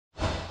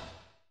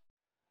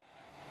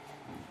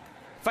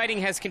Fighting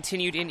has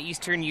continued in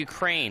eastern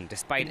Ukraine,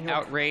 despite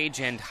outrage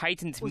and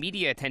heightened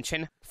media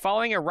attention,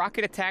 following a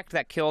rocket attack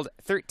that killed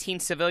 13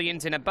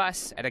 civilians in a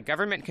bus at a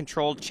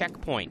government-controlled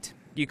checkpoint.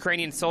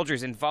 Ukrainian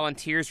soldiers and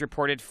volunteers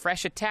reported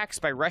fresh attacks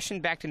by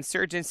Russian-backed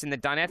insurgents in the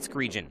Donetsk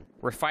region,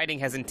 where fighting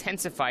has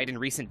intensified in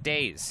recent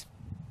days.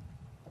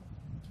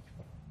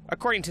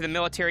 According to the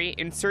military,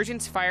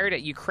 insurgents fired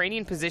at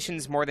Ukrainian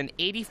positions more than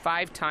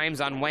 85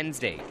 times on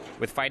Wednesday,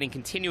 with fighting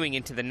continuing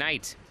into the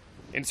night.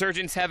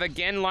 Insurgents have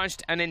again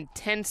launched an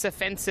intense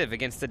offensive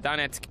against the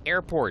Donetsk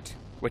airport,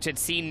 which had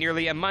seen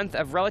nearly a month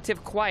of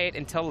relative quiet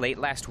until late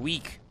last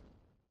week.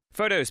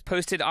 Photos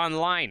posted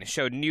online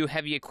showed new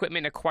heavy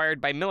equipment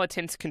acquired by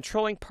militants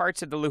controlling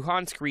parts of the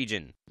Luhansk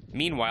region.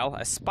 Meanwhile,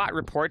 a spot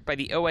report by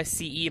the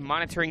OSCE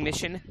monitoring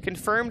mission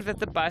confirmed that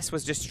the bus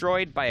was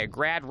destroyed by a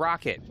Grad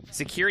rocket.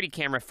 Security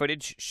camera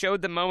footage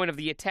showed the moment of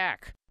the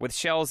attack, with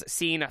shells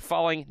seen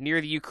falling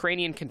near the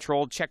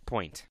Ukrainian-controlled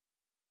checkpoint.